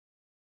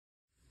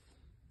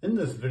In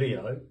this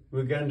video,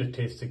 we're going to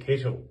test a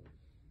kettle.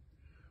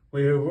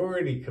 We have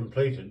already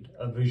completed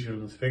a visual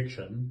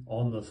inspection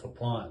on this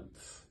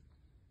appliance.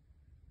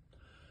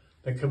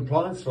 The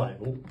compliance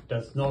label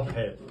does not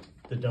have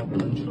the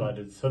double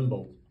insulated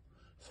symbol,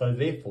 so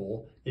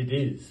therefore it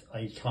is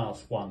a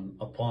Class 1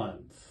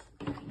 appliance,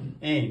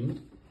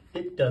 and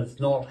it does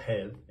not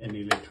have an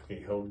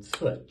electrically held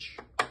switch.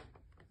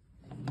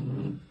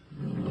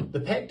 The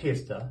pack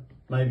tester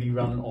may be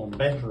run on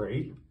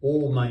battery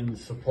or main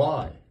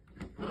supply.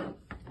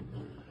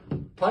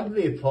 Plug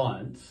the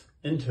appliance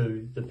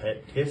into the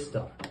pack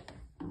tester.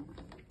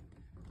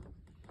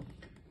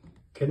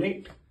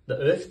 Connect the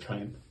earth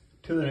clamp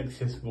to an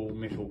accessible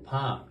metal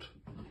part.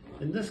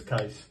 In this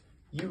case,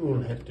 you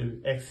will have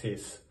to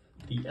access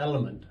the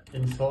element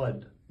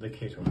inside the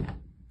kettle.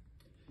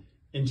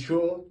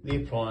 Ensure the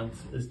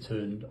appliance is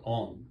turned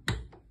on.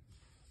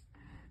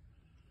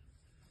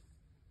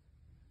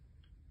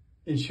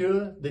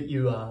 Ensure that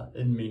you are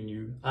in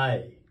menu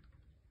A.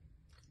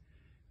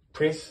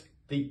 Press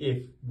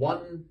the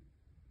F1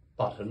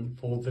 button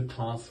for the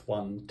Class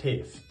 1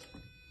 test.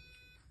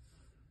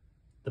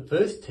 The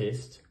first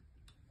test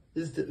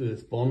is the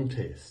earth bond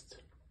test.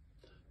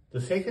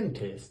 The second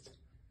test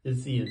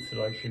is the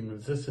insulation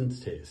resistance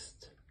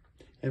test,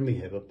 and we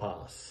have a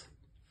pass.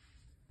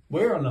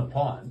 Where an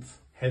appliance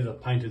has a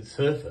painted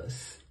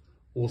surface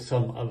or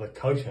some other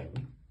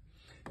coating,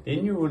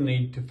 then you will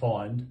need to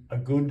find a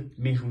good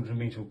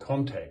metal-to-metal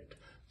contact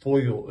for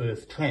your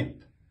earth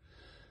clamp,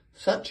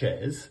 such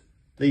as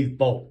these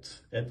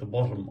bolts at the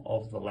bottom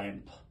of the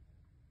lamp.